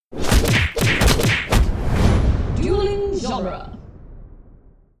genre.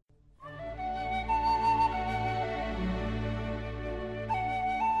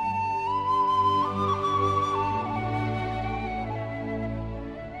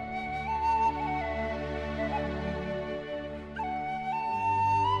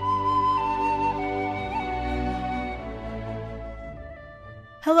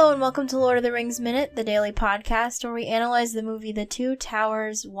 Hello and welcome to Lord of the Rings Minute, the daily podcast where we analyze the movie The Two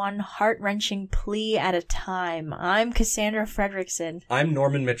Towers, one heart-wrenching plea at a time. I'm Cassandra Fredrickson. I'm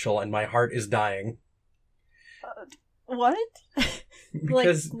Norman Mitchell, and my heart is dying. What?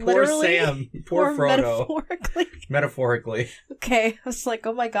 Because like, poor literally? Sam, poor Or Frodo. metaphorically? Metaphorically. Okay, I was like,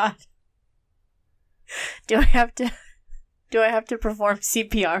 oh my god. Do I have to perform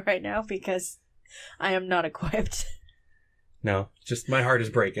CPR right now? Because I am not equipped. No, just my heart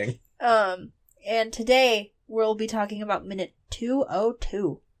is breaking. And today we'll be talking about minute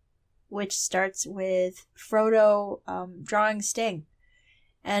 202, which starts with Frodo drawing Sting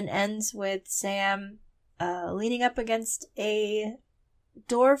and ends with Sam leaning up against a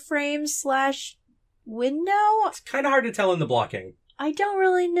door frame / window. It's kind of hard to tell in the blocking. I don't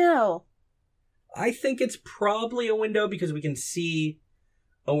really know. I think it's probably a window because we can see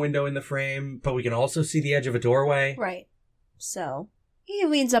a window in the frame, but we can also see the edge of a doorway. Right. So, he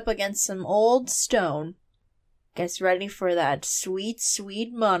leans up against some old stone, gets ready for that sweet,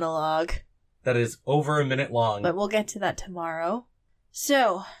 sweet monologue. That is over a minute long. But we'll get to that tomorrow.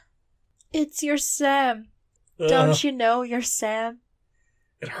 So, it's your Sam. Don't you know you're Sam?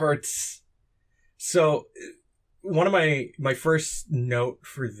 It hurts. So, one of my first note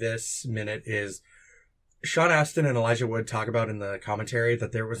for this minute is Sean Astin and Elijah Wood talk about in the commentary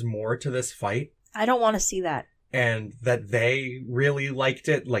that there was more to this fight. I don't want to see that. And that they really liked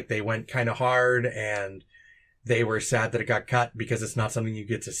it. Like, they went kind of hard, and they were sad that it got cut because it's not something you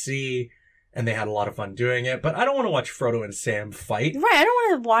get to see, and they had a lot of fun doing it. But I don't want to watch Frodo and Sam fight. Right, I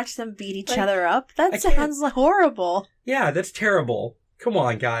don't want to watch them beat each other up. That sounds horrible. Yeah, that's terrible. Come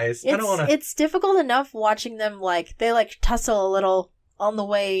on, guys. I don't want to... It's difficult enough watching them, they tussle a little on the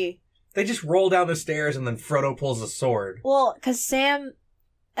way. They just roll down the stairs, and then Frodo pulls a sword. Well, because Sam,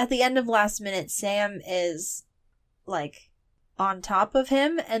 at the end of last minute, Sam is... on top of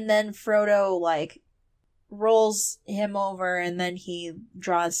him, and then Frodo, rolls him over, and then he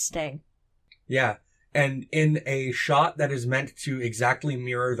draws Sting. Yeah, and in a shot that is meant to exactly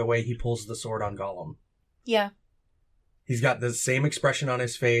mirror the way he pulls the sword on Gollum. Yeah. He's got the same expression on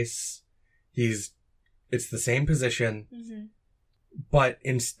his face. It's the same position. Mm-hmm. But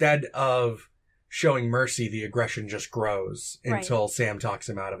instead of showing mercy, the aggression just grows until Sam talks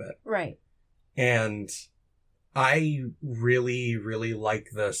him out of it. Right. And I really, really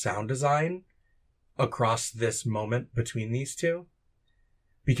like the sound design across this moment between these two.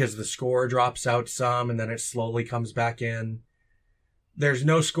 Because the score drops out some and then it slowly comes back in. There's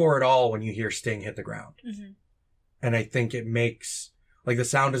no score at all when you hear Sting hit the ground. Mm-hmm. And I think it makes, the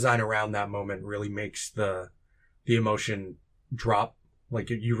sound design around that moment really makes the emotion drop.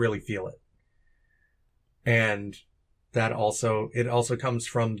 You really feel it. And it also comes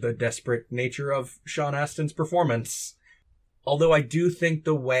from the desperate nature of Sean Astin's performance. Although I do think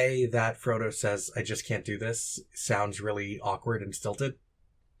the way that Frodo says, "I just can't do this," sounds really awkward and stilted.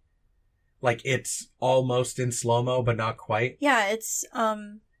 It's almost in slow-mo, but not quite. Yeah, it's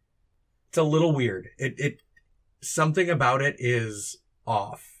a little weird. Something about it is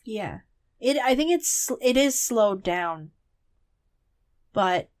off. Yeah. I think it is slowed down.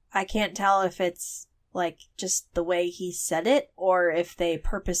 But I can't tell if it's just the way he said it, or if they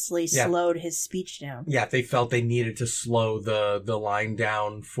purposely slowed his speech down. Yeah, they felt they needed to slow the line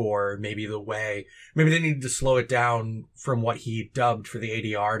down for maybe they needed to slow it down from what he dubbed for the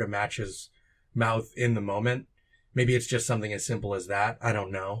ADR to match his mouth in the moment. Maybe it's just something as simple as that. I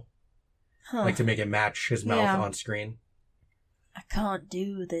don't know. Huh. To make it match his mouth on screen. I can't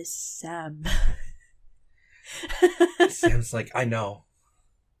do this, Sam. Sam's I know.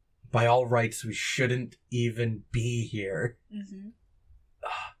 By all rights, we shouldn't even be here. Mm-hmm.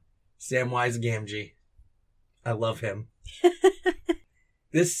 Samwise Gamgee. I love him.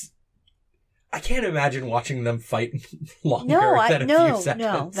 I can't imagine watching them fight longer than a few seconds.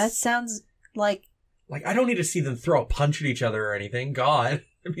 No, that sounds like... I don't need to see them throw a punch at each other or anything. God,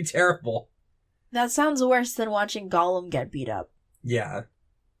 it'd be terrible. That sounds worse than watching Gollum get beat up. Yeah.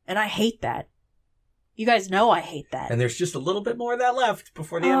 And I hate that. You guys know I hate that. And there's just a little bit more of that left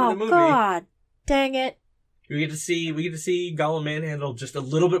before the end of the movie. Oh, God. Dang it. We get to see Gollum manhandle just a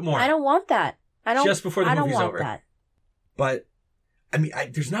little bit more. I don't want that. Just before the movie's over. I don't want that. But,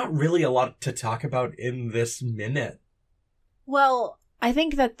 there's not really a lot to talk about in this minute. Well, I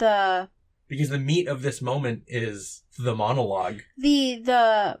think that Because the meat of this moment is the monologue.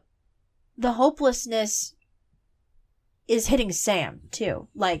 The hopelessness is hitting Sam, too.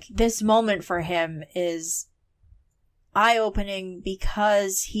 Like, this moment for him is eye-opening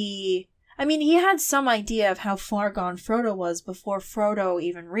because he had some idea of how far gone Frodo was before Frodo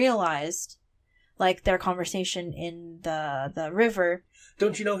even realized, like, their conversation in the river.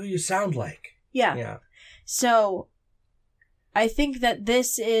 Don't you know who you sound like? Yeah. So, I think that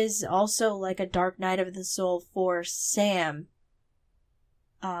this is also like a dark night of the soul for Sam.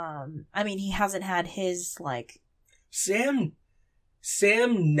 He hasn't had his, like... Sam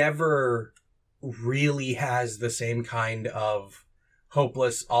never really has the same kind of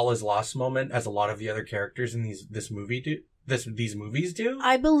hopeless, all is lost moment as a lot of the other characters in these movies do.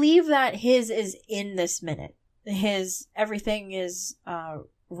 I believe that his is in this minute. Everything is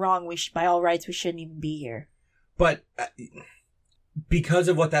wrong. By all rights, we shouldn't even be here. But because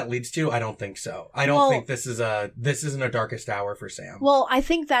of what that leads to, I don't think so. I don't think this isn't a darkest hour for Sam. Well, I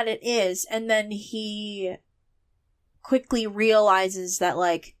think that it is, and then he quickly realizes that,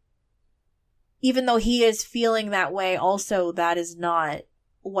 like, even though he is feeling that way, also that is not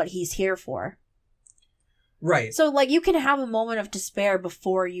what he's here for. Right. So, like, you can have a moment of despair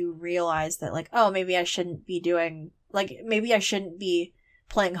before you realize that, like, oh, maybe I shouldn't be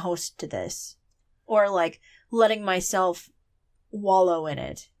playing host to this. Or, like, letting myself wallow in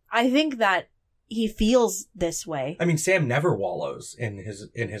it. I think that he feels this way. I mean, Sam never wallows in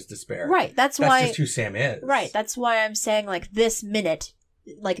his despair. Right. That's why... That's just who Sam is. Right. That's why I'm saying, like, this minute,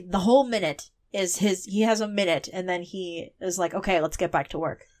 like, the whole minute is he has a minute, and then he is like, okay, let's get back to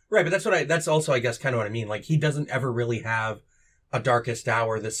work. Right, but that's also, I guess, kind of what I mean. Like, he doesn't ever really have a darkest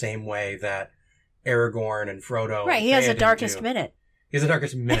hour the same way that Aragorn and Frodo... Right, he has a darkest minute. He has a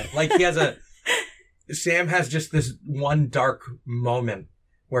darkest minute. Like, Sam has just this one dark moment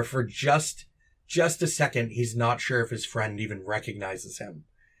where for just a second, he's not sure if his friend even recognizes him.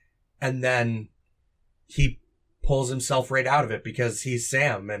 And then he pulls himself right out of it because he's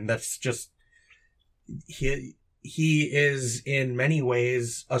Sam, and that's just... He is in many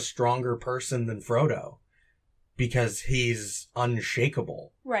ways a stronger person than Frodo because he's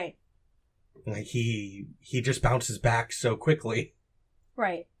unshakable. Right. Like he just bounces back so quickly.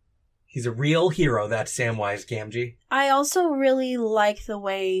 Right. He's a real hero, that Samwise Gamgee. I also really like the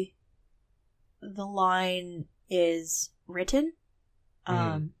way the line is written.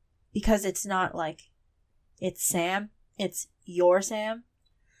 Because it's not like it's Sam, it's your Sam.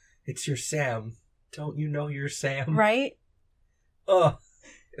 It's your Sam. Don't you know you're Sam? Right? Ugh,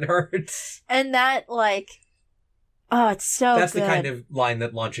 it hurts. And that, like, it's so That's good. the kind of line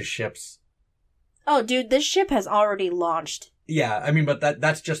that launches ships. Oh, dude, this ship has already launched. Yeah, I mean, but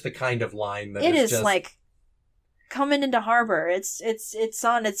that's just the kind of line that it is just... like coming into harbor. It's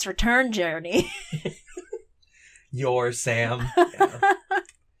on its return journey. You're Sam. Yeah.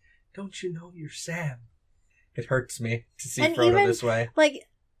 Don't you know you're Sam? It hurts me to see Frodo even, this way.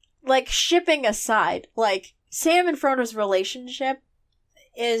 Like, shipping aside, like, Sam and Frodo's relationship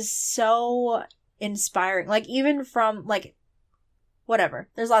is so inspiring. Like, even from, like, whatever.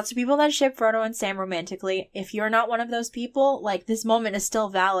 There's lots of people that ship Frodo and Sam romantically. If you're not one of those people, like, this moment is still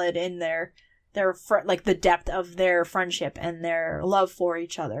valid in their like, the depth of their friendship and their love for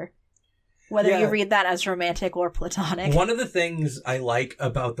each other. Whether you read that as romantic or platonic. One of the things I like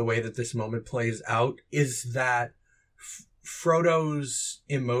about the way that this moment plays out is that Frodo's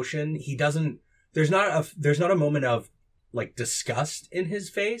emotion, there's not a moment of, like, disgust in his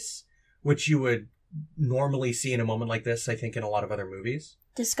face, which you would normally see in a moment like this, I think, in a lot of other movies.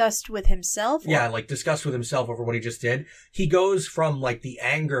 Disgust with himself? Yeah, like, disgust with himself over what he just did. He goes from, like, the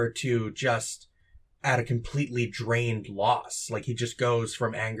anger to just at a completely drained loss. Like, he just goes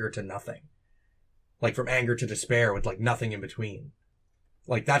from anger to nothing. Like, from anger to despair with, like, nothing in between.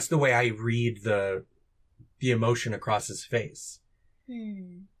 Like, that's the way I read the emotion across his face.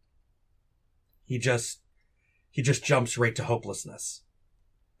 He just jumps right to hopelessness.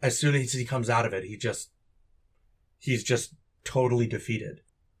 As soon as he comes out of it, he's just totally defeated.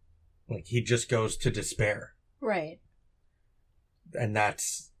 Like, he just goes to despair. Right. And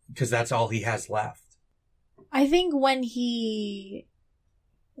that's because that's all he has left. I think when he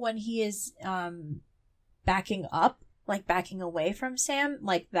is backing up, like backing away from Sam,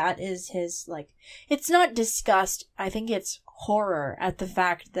 like that is his, like, it's not disgust. I think it's horror at the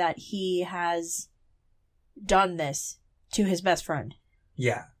fact that he has done this to his best friend.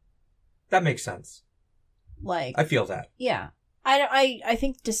 Yeah. That makes sense. Like, I feel that. Yeah. I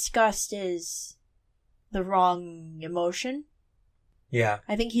think disgust is the wrong emotion. Yeah.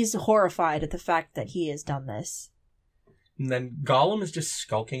 I think he's horrified at the fact that he has done this. And then Gollum is just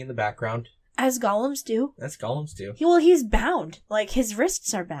skulking in the background, As golems do. That's golems do. He's bound. Like, his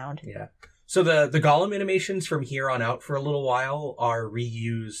wrists are bound. Yeah. So the golem animations from here on out for a little while are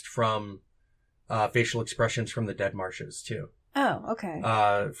reused from facial expressions from the Dead Marshes too. Oh, okay.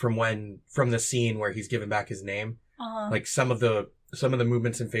 From the scene where he's given back his name. Uh-huh. Like some of the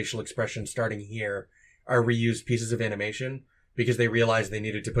movements and facial expressions starting here are reused pieces of animation because they realized they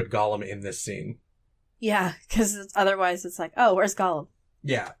needed to put Gollum in this scene. Yeah, because otherwise it's like, oh, where's Gollum?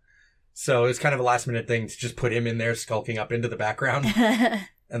 Yeah. So it's kind of a last minute thing to just put him in there skulking up into the background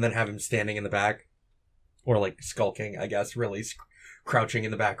and then have him standing in the back. Or like skulking, I guess, really crouching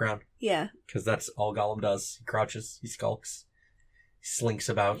in the background. Yeah. Because that's all Gollum does. He crouches, he skulks, he slinks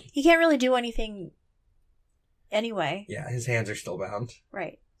about. He can't really do anything anyway. Yeah, his hands are still bound.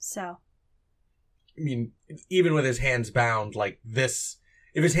 Right, so. I mean, even with his hands bound, like this,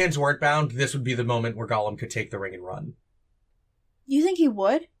 if his hands weren't bound, this would be the moment where Gollum could take the ring and run. You think he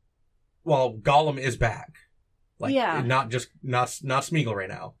would? Well, Gollum is back. Like, yeah. Not Smeagol right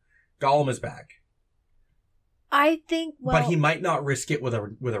now. Gollum is back. I think, but he might not risk it with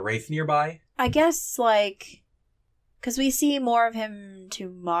a wraith nearby. I guess, like, because we see more of him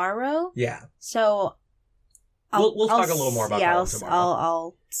tomorrow. Yeah. So, we'll talk a little more about Gollum tomorrow.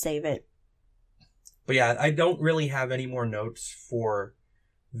 I'll save it. But yeah, I don't really have any more notes for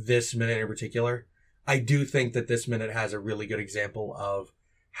this minute in particular. I do think that this minute has a really good example of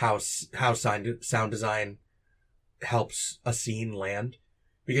how sound design helps a scene land.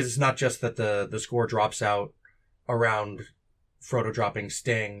 Because it's not just that the score drops out around Frodo dropping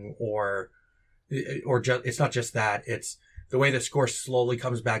Sting or just, it's not just that. It's the way the score slowly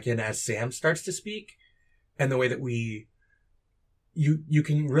comes back in as Sam starts to speak, and the way that you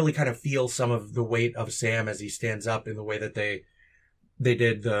can really kind of feel some of the weight of Sam as he stands up in the way that they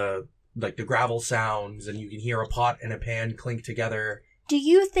did the gravel sounds, and you can hear a pot and a pan clink together. Do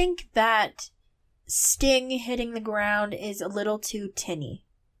you think that Sting hitting the ground is a little too tinny?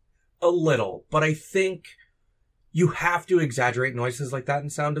 A little, but I think you have to exaggerate noises like that in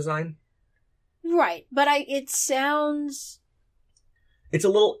sound design. Right, but it sounds... It's a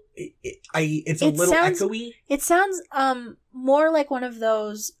little... It's a little echoey. It sounds more like one of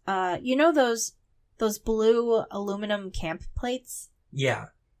those... you know those blue aluminum camp plates? Yeah.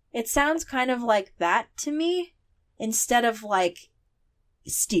 It sounds kind of like that to me, instead of like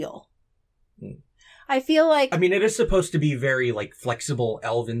steel. I feel like... I mean, it is supposed to be very, like, flexible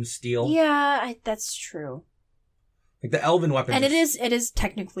elven steel. Yeah, that's true. Like, the elven weapons... And it is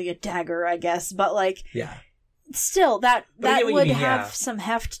technically a dagger, I guess, but, like... Yeah. Still, that would have some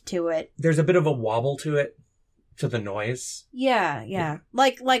heft to it. There's a bit of a wobble to it, to the noise. Yeah.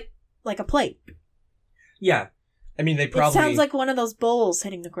 Like a plate. Yeah. I mean, they probably... It sounds like one of those bowls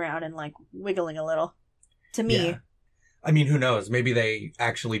hitting the ground and, like, wiggling a little. To me. Yeah. I mean, who knows? Maybe they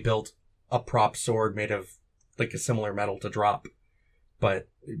actually built a prop sword made of like a similar metal to drop, but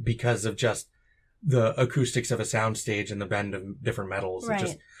because of just the acoustics of a soundstage and the bend of different metals, right. It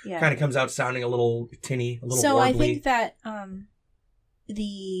just kind of comes out sounding a little tinny, a little so warbly. I think that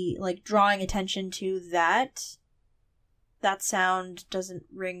the like drawing attention to that sound doesn't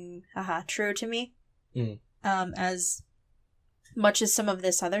ring true to me as much as some of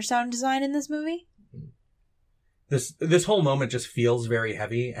this other sound design in this movie. This whole moment just feels very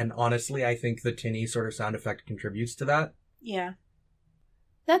heavy, and honestly, I think the tinny sort of sound effect contributes to that. Yeah.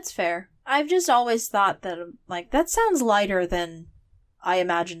 That's fair. I've just always thought that, like, that sounds lighter than I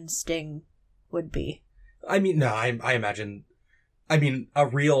imagine Sting would be. I mean, no, I imagine... I mean, a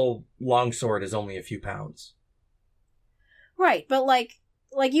real longsword is only a few pounds. Right, but, like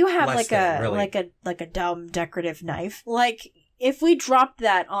you have, Less like a dumb decorative knife. Like, if we dropped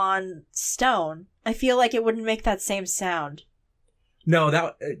that on stone... I feel like it wouldn't make that same sound. No,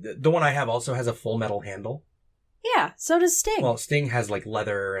 the one I have also has a full metal handle. Yeah, so does Sting. Well, Sting has like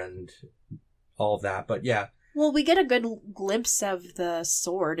leather and all of that, but yeah. Well, we get a good glimpse of the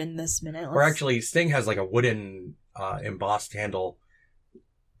sword in this minute. Or actually, Sting has like a wooden embossed handle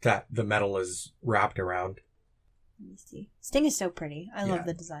that the metal is wrapped around. Let me see. Sting is so pretty. I love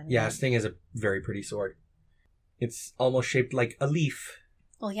the design of Yeah, it. Sting is a very pretty sword. It's almost shaped like a leaf.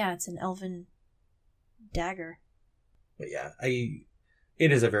 Well, yeah, it's an elven... dagger. But yeah,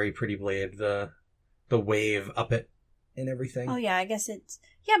 it is a very pretty blade. The wave up it and everything. Oh yeah, I guess it's...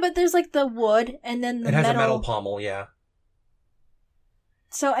 Yeah, but there's like the wood and then the metal... It has a metal pommel, yeah.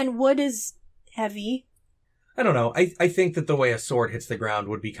 So, and wood is heavy. I don't know. I think that the way a sword hits the ground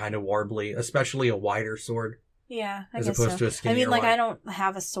would be kind of warbly, especially a wider sword. Yeah, I guess guess opposed so. to a skinnier like, one. I don't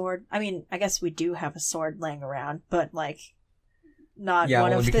have a sword. I mean, I guess we do have a sword laying around, but like... not Yeah,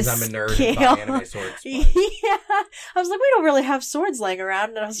 one only of because this I'm a nerd scale. and buy anime swords. But... Yeah. I was like, we don't really have swords laying around.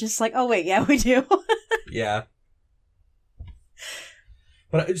 And I was just like, oh, wait, yeah, we do. Yeah.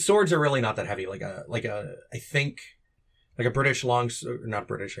 But swords are really not that heavy. I think, like a British not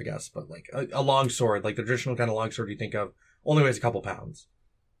British, I guess, but like a long sword, like the traditional kind of long sword you think of, only weighs a couple pounds.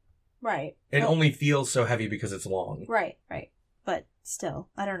 Right. It only feels so heavy because it's long. Right. But still,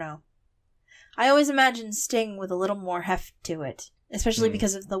 I don't know. I always imagine Sting with a little more heft to it, especially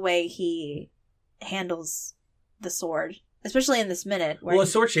because of the way he handles the sword, especially in this minute. Well, a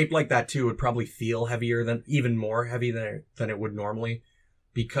sword shaped like that too would probably feel even more heavy than it would normally,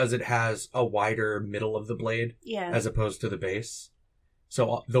 because it has a wider middle of the blade, as opposed to the base.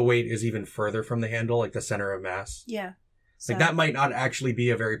 So the weight is even further from the handle, like the center of mass. Yeah. So, like that might not actually be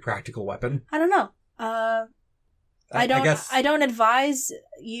a very practical weapon. I don't know. I don't advise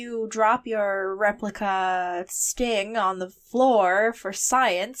you drop your replica Sting on the floor for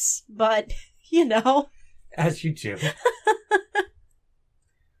science, but as you do.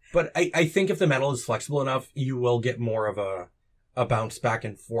 But I think if the metal is flexible enough, you will get more of a bounce back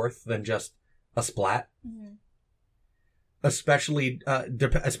and forth than just a splat. Mm-hmm. Especially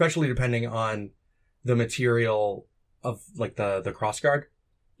depending on the material of like the crossguard.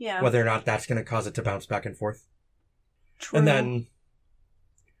 Yeah. Whether or not that's going to cause it to bounce back and forth. True. And then,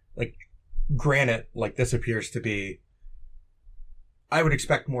 like, granite, like this appears to be, I would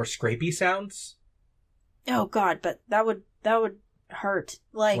expect more scrapey sounds. Oh God, but that would hurt.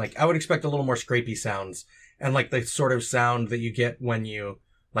 Like I would expect a little more scrapey sounds, and like the sort of sound that you get when you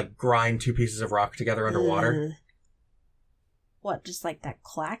like grind two pieces of rock together underwater. What? Just like that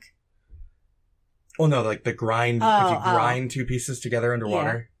clack? Oh no, like the grind. If you grind two pieces together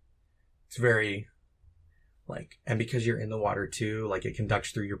underwater, it's very. Like, and because you're in the water too, like it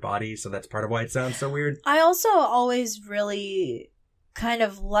conducts through your body, so that's part of why it sounds so weird. I also always really kind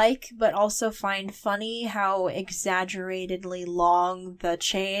of like, but also find funny how exaggeratedly long the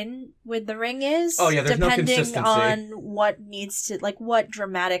chain with the ring is. Oh yeah, there's no consistency. Depending on what needs to, like, what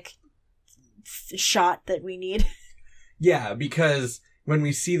dramatic shot that we need. Yeah, because when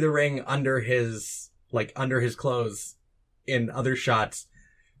we see the ring under his clothes in other shots,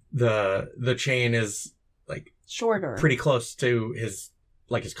 the chain is like shorter, pretty close to his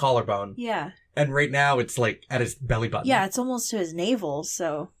collarbone. Yeah. And right now it's like at his belly button. Yeah, it's almost to his navel,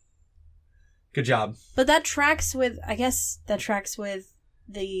 so. Good job. But that tracks with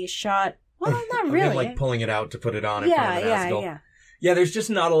the shot. Well, not really. Him, like pulling it out to put it on in front of an Asgul. Yeah. Yeah, there's just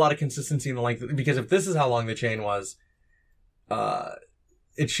not a lot of consistency in the length, because if this is how long the chain was,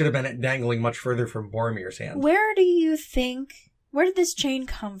 it should have been dangling much further from Boromir's hand. Where did this chain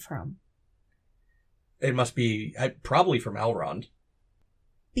come from? It must be probably from Elrond.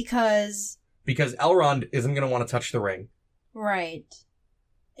 Because Elrond isn't going to want to touch the ring. Right.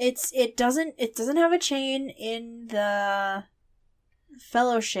 It doesn't have a chain in the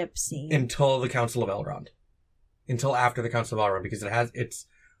Fellowship scene until the Council of Elrond. Until after the Council of Elrond, because it's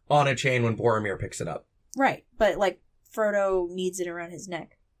on a chain when Boromir picks it up. Right, but like Frodo needs it around his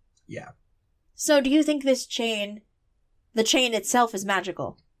neck. Yeah. So do you think the chain itself is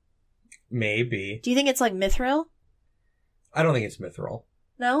magical? Maybe. Do you think it's like mithril? I don't think it's mithril.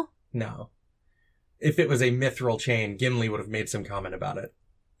 No? No. If it was a mithril chain, Gimli would have made some comment about it.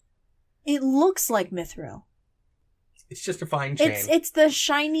 It looks like mithril. It's just a fine chain. It's the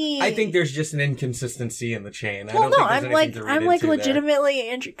shiny. I think there's just an inconsistency in the chain. I'm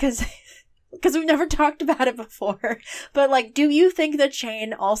legitimately because we've never talked about it before. But like, do you think the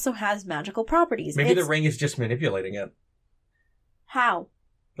chain also has magical properties? Maybe the ring is just manipulating it. How?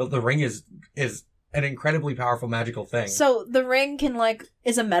 The ring is an incredibly powerful magical thing. So the ring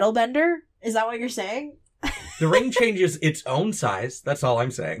is a metal bender? Is that what you're saying? The ring changes its own size. That's all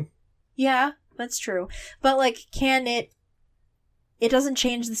I'm saying. Yeah, that's true. But can it doesn't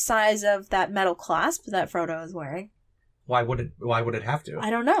change the size of that metal clasp that Frodo is wearing. Why would it have to? I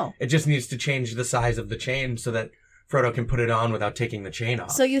don't know. It just needs to change the size of the chain so that Frodo can put it on without taking the chain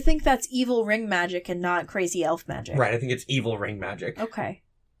off. So you think that's evil ring magic and not crazy elf magic? Right, I think it's evil ring magic. Okay.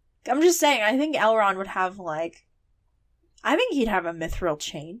 I'm just saying, I think Elrond would have I think he'd have a mithril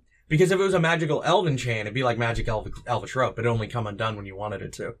chain. Because if it was a magical elven chain, it'd be like magic elvish rope. It'd only come undone when you wanted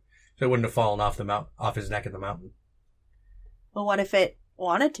it to. So it wouldn't have fallen off his neck in the mountain. Well, what if it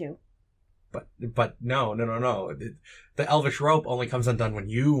wanted to? But no. The elvish rope only comes undone when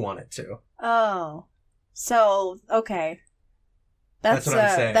you want it to. Oh. So, okay. That's what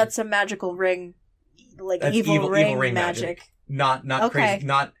I'm saying. That's a magical ring, that's evil ring magic. Not okay. Crazy,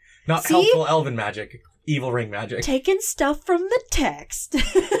 not helpful elven magic. Evil ring magic. Taking stuff from the text.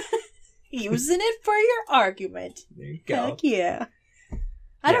 Using it for your argument. There you go. Heck yeah.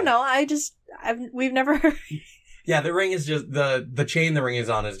 I don't know. We've never. Yeah, the ring is just the chain the ring is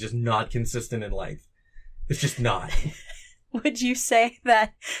on is just not consistent in length. It's just not. Would you say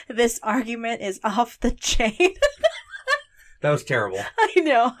that this argument is off the chain? That was terrible. I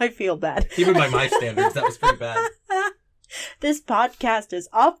know. I feel bad. Even by my standards, that was pretty bad. This podcast is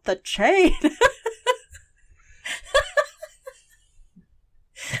off the chain.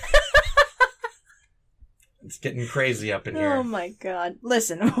 It's getting crazy up in here. Oh my god.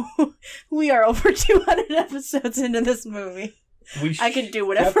 Listen, we are over 200 episodes into this movie. I can do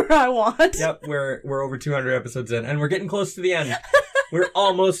whatever I want. Yep, we're over 200 episodes in, and we're getting close to the end. We're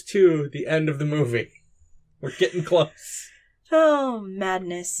almost to the end of the movie. We're getting close. Oh,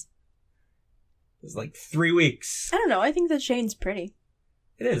 madness. It's like 3 weeks. I don't know, I think the chain's pretty.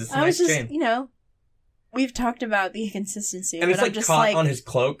 It is, it's a nice chain. We've talked about the consistency. And it's like caught on his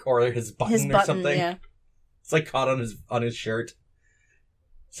cloak or his button or something. Yeah. It's like caught on his shirt.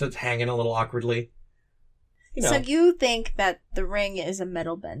 So it's hanging a little awkwardly. So you think that the ring is a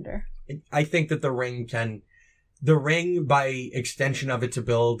metal bender? I think that the ring, by extension of its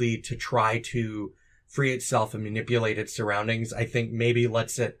ability to try to free itself and manipulate its surroundings, I think maybe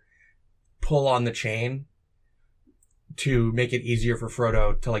lets it pull on the chain to make it easier for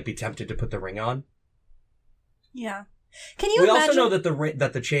Frodo to like be tempted to put the ring on. Yeah. Can you imagine? We also know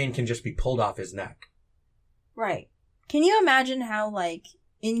that the chain can just be pulled off his neck. Right. Can you imagine how like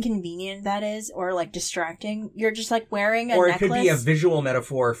inconvenient that is, or like distracting? You're just like wearing a necklace. Or it could be a visual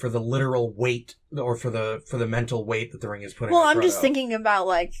metaphor for the literal weight, or for the mental weight that the ring is putting. Well, on I'm just thinking about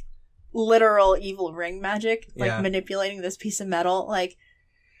like literal evil ring magic, like manipulating this piece of metal. Like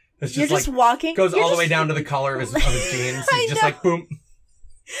you're just walking, goes all the way down to the collar of his jeans. He's just like boom.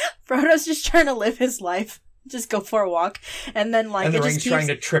 Frodo's just trying to live his life. Just go for a walk, and then like and the ring's trying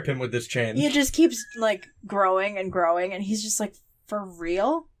to trip him with this chain. It just keeps like growing and growing, and he's just like, for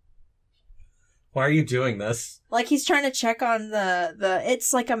real? Why are you doing this? Like he's trying to check on the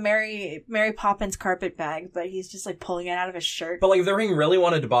it's like a Mary Poppins carpet bag, but he's just like pulling it out of his shirt. But like if the ring really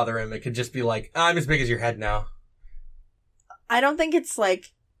wanted to bother him, it could just be like, I'm as big as your head now. I don't think it's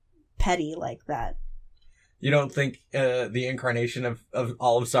like petty like that. You don't think the incarnation of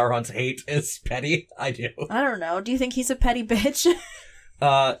all of Sauron's hate is petty? I do. I don't know. Do you think he's a petty bitch?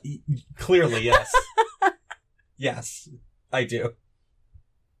 Clearly, yes. Yes, I do.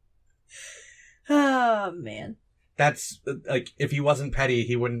 Oh, man. That's, like, if he wasn't petty,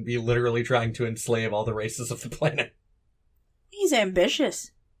 he wouldn't be literally trying to enslave all the races of the planet. He's ambitious.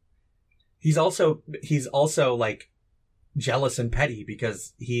 He's also, like, jealous and petty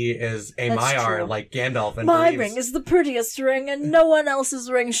because he is a Maiar like Gandalf and my ring is the prettiest ring and no one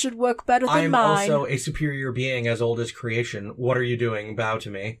else's ring should work better than mine. I'm also a superior being as old as creation. What are you doing? Bow to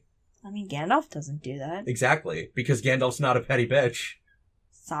me. I mean, Gandalf doesn't do that. Exactly, because Gandalf's not a petty bitch.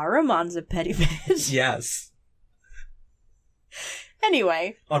 Saruman's a petty bitch. Yes.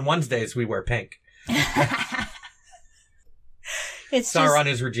 Anyway. On Wednesdays, we wear pink. It's Sauron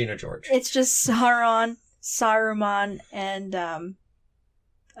is Regina George. It's just Sauron, Saruman, and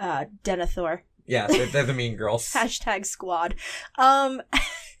Denethor. Yeah, they're the mean girls. Hashtag squad.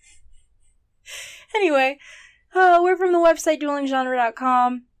 Anyway, we're from the website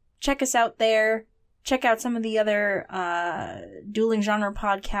duelinggenre.com. Check us out there. Check out some of the other dueling genre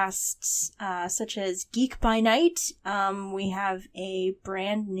podcasts, such as Geek by Night. We have a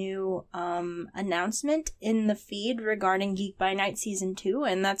brand new announcement in the feed regarding Geek by Night Season 2,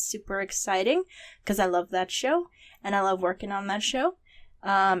 and that's super exciting because I love that show, and I love working on that show.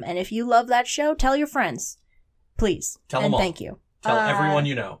 And if you love that show, tell your friends. Please. Tell them all. Thank you. Tell everyone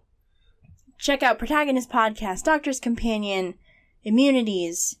you know. Check out Protagonist Podcast, Doctor's Companion,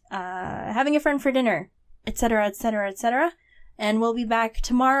 Immunities, Having a Friend for Dinner, etc., etc., etc. And we'll be back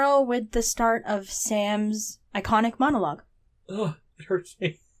tomorrow with the start of Sam's iconic monologue. Ugh, it hurts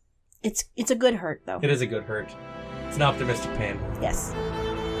me. It's a good hurt, though. It is a good hurt. It's an optimistic pain. Yes.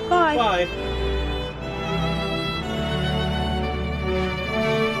 Bye. Bye.